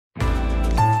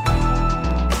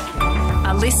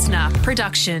listener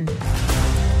production.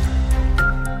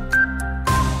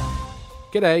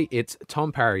 G'day, it's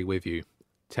Tom Parry with you.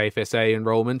 TAFE SA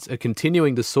enrolments are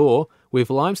continuing to soar,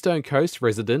 with Limestone Coast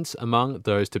residents among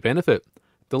those to benefit.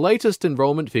 The latest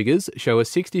enrolment figures show a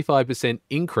 65%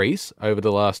 increase over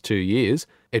the last 2 years.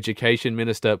 Education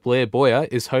Minister Blair Boyer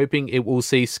is hoping it will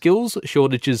see skills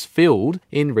shortages filled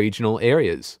in regional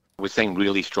areas. We're seeing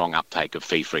really strong uptake of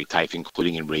Fee-Free TAFE,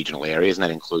 including in regional areas, and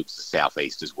that includes the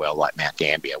southeast as well, like Mount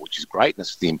Gambier, which is great. And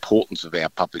it's the importance of our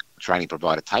public training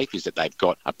provider TAFE is that they've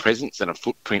got a presence and a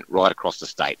footprint right across the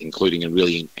state, including in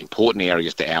really important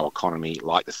areas to our economy,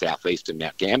 like the southeast and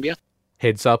Mount Gambier.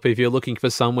 Heads up if you're looking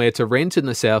for somewhere to rent in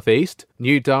the southeast.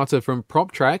 New data from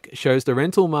PropTrack shows the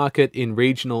rental market in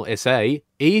regional SA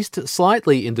eased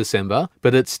slightly in December,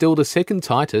 but it's still the second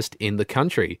tightest in the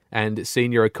country. And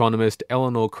senior economist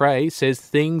Eleanor Cray says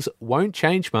things won't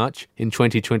change much in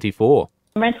 2024.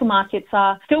 Rental markets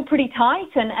are still pretty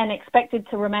tight and expected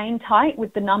to remain tight,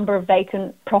 with the number of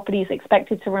vacant properties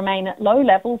expected to remain at low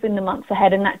levels in the months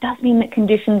ahead, and that does mean that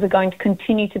conditions are going to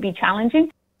continue to be challenging.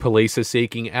 Police are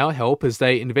seeking our help as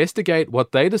they investigate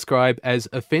what they describe as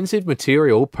offensive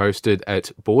material posted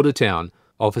at Bordertown.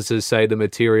 Officers say the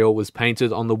material was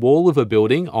painted on the wall of a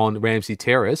building on Ramsay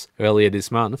Terrace earlier this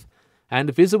month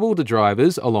and visible to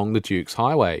drivers along the Dukes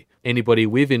Highway. Anybody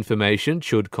with information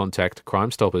should contact Crime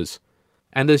Stoppers.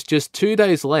 And there's just 2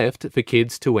 days left for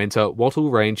kids to enter Wattle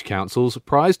Range Council's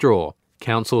prize draw.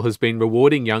 Council has been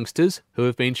rewarding youngsters who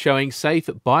have been showing safe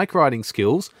bike riding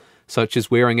skills, such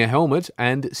as wearing a helmet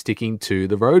and sticking to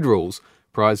the road rules.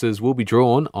 Prizes will be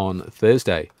drawn on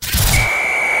Thursday.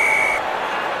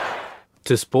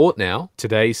 To sport now.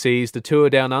 Today sees the Tour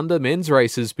Down Under men's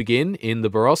races begin in the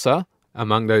Barossa.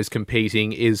 Among those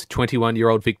competing is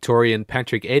 21-year-old Victorian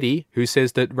Patrick Eddy, who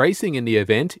says that racing in the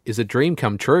event is a dream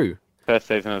come true. First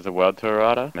season as a World Tour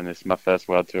rider, and this is my first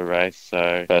World Tour race,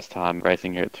 so first time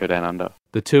racing here at Tour Down Under.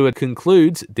 The tour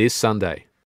concludes this Sunday.